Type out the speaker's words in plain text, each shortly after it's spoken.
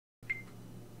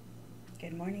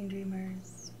Good morning,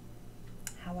 dreamers.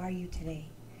 How are you today?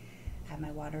 Had my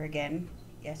water again.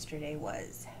 Yesterday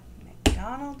was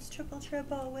McDonald's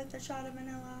triple with a shot of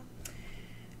vanilla.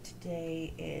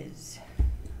 Today is,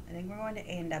 I think we're going to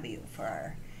A&W for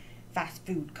our fast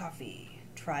food coffee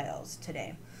trials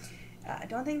today. I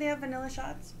don't think they have vanilla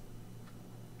shots,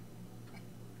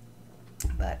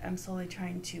 but I'm slowly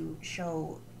trying to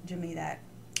show Jimmy that,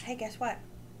 hey, guess what?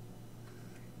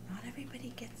 Not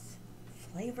everybody gets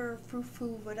flavor, frou-frou,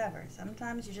 whatever.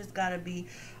 Sometimes you just gotta be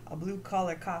a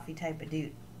blue-collar coffee type of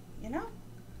dude, you know?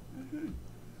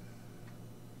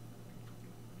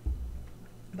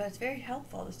 But it's very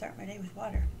helpful to start my day with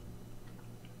water.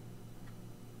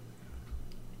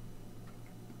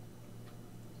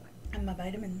 And my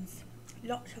vitamins.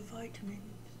 Lots of vitamins.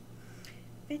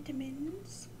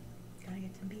 Vitamins. Gotta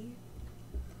get some B.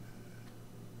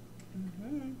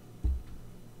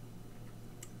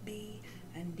 B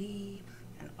and D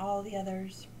and all the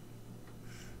others.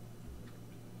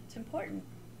 It's important.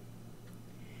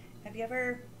 Have you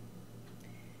ever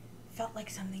felt like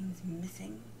something's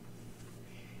missing?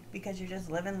 Because you're just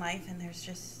living life and there's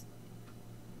just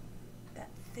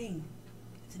that thing.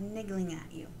 It's niggling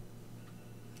at you.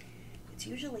 It's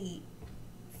usually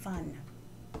fun.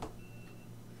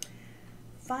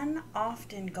 Fun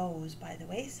often goes by the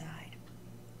wayside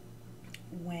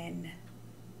when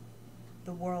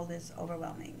the world is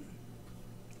overwhelming.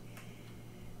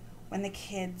 When the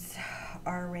kids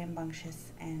are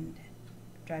rambunctious and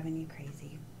driving you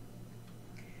crazy.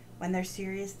 When there's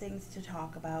serious things to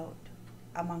talk about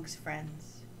amongst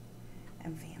friends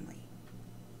and family.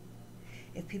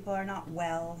 If people are not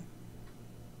well,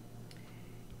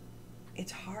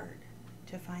 it's hard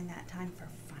to find that time for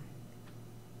fun.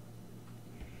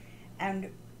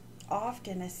 And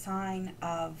often a sign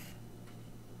of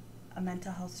a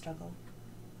mental health struggle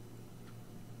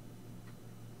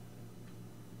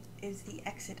is the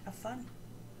exit of fun.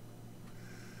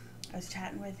 I was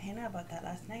chatting with Hannah about that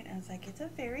last night, and I was like, it's a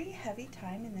very heavy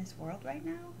time in this world right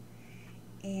now,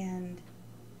 and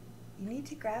you need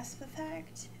to grasp the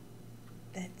fact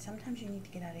that sometimes you need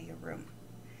to get out of your room.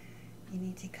 You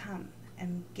need to come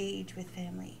and engage with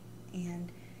family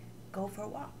and go for a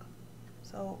walk.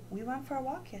 So we went for a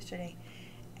walk yesterday,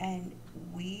 and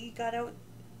we got out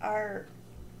our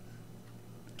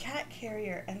cat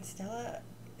carrier, and Stella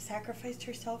sacrificed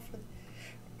herself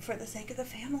for the sake of the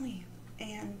family.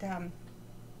 And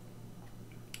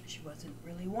she wasn't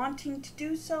really wanting to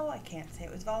do so. I can't say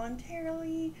it was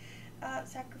voluntarily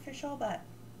sacrificial, but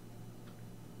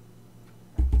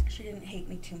she didn't hate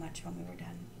me too much when we were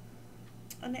done.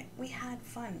 And we had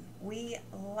fun. We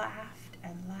laughed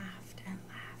and laughed and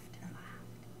laughed and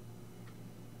laughed.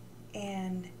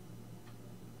 And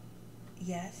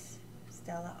yes,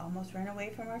 Stella almost ran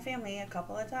away from our family a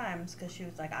couple of times because she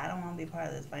was like, I don't want to be part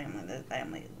of this family. This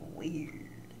family is weird.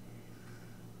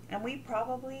 And we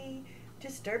probably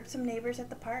disturbed some neighbors at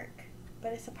the park,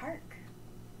 but it's a park.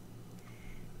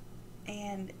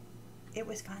 And it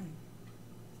was fun.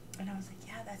 And I was like,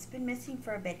 yeah, that's been missing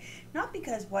for a bit. Not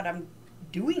because what I'm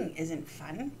doing isn't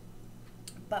fun,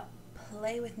 but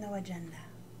play with no agenda.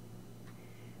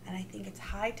 And I think it's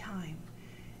high time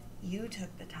you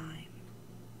took the time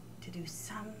to do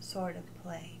some sort of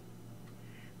play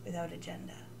without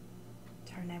agenda.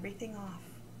 Turn everything off.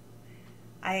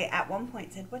 I, at one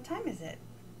point, said, what time is it?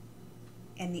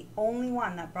 And the only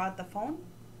one that brought the phone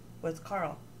was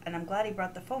Carl. And I'm glad he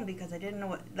brought the phone because I didn't know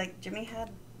what, like, Jimmy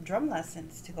had drum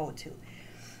lessons to go to.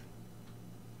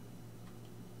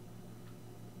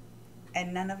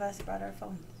 And none of us brought our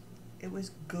phones. It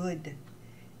was good.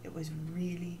 It was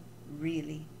really,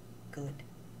 really good.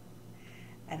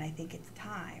 And I think it's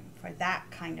time for that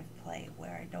kind of play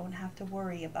where I don't have to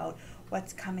worry about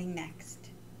what's coming next.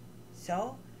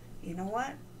 So, you know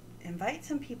what? Invite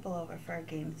some people over for a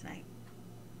game tonight.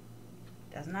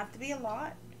 Doesn't have to be a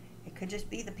lot. It could just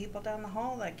be the people down the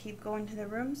hall that keep going to their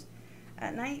rooms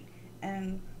at night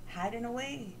and hiding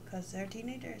away because they're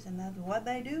teenagers and that's what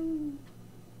they do.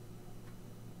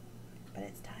 But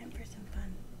it's time for some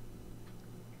fun.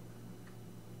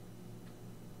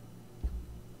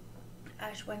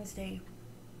 Ash Wednesday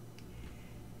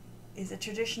is a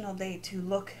traditional day to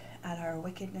look at our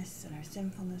wickedness and our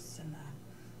sinfulness and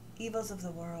the evils of the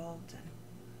world. And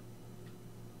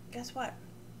guess what?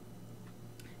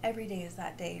 Every day is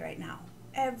that day right now.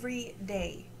 Every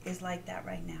day is like that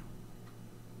right now.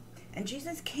 And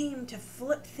Jesus came to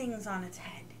flip things on its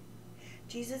head.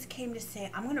 Jesus came to say,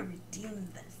 I'm going to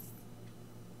redeem this.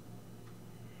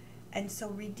 And so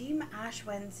redeem Ash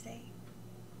Wednesday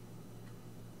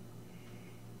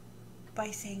by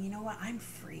saying, you know what, I'm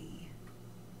free.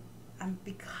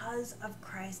 Because of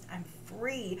Christ, I'm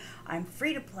free. I'm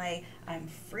free to play. I'm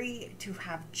free to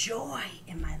have joy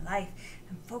in my life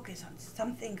and focus on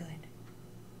something good.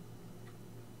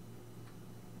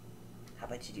 How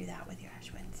about you do that with your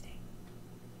Ash Wednesday?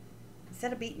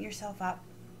 Instead of beating yourself up,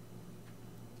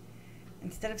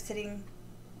 instead of sitting,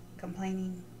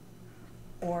 complaining,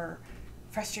 or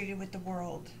frustrated with the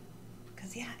world,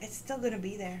 because yeah, it's still going to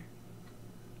be there.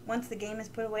 Once the game is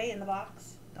put away in the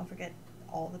box, don't forget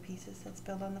all the pieces that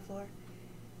spilled on the floor,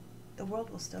 the world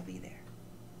will still be there.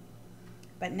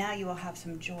 But now you will have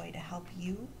some joy to help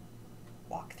you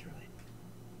walk through it.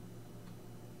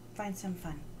 Find some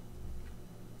fun.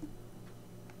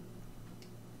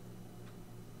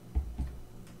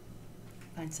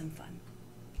 Find some fun.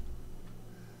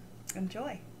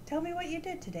 Enjoy. Tell me what you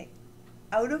did today.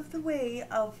 Out of the way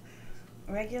of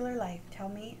regular life, tell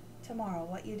me tomorrow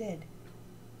what you did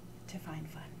to find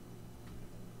fun.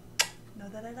 Know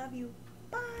that I love you.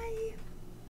 Bye.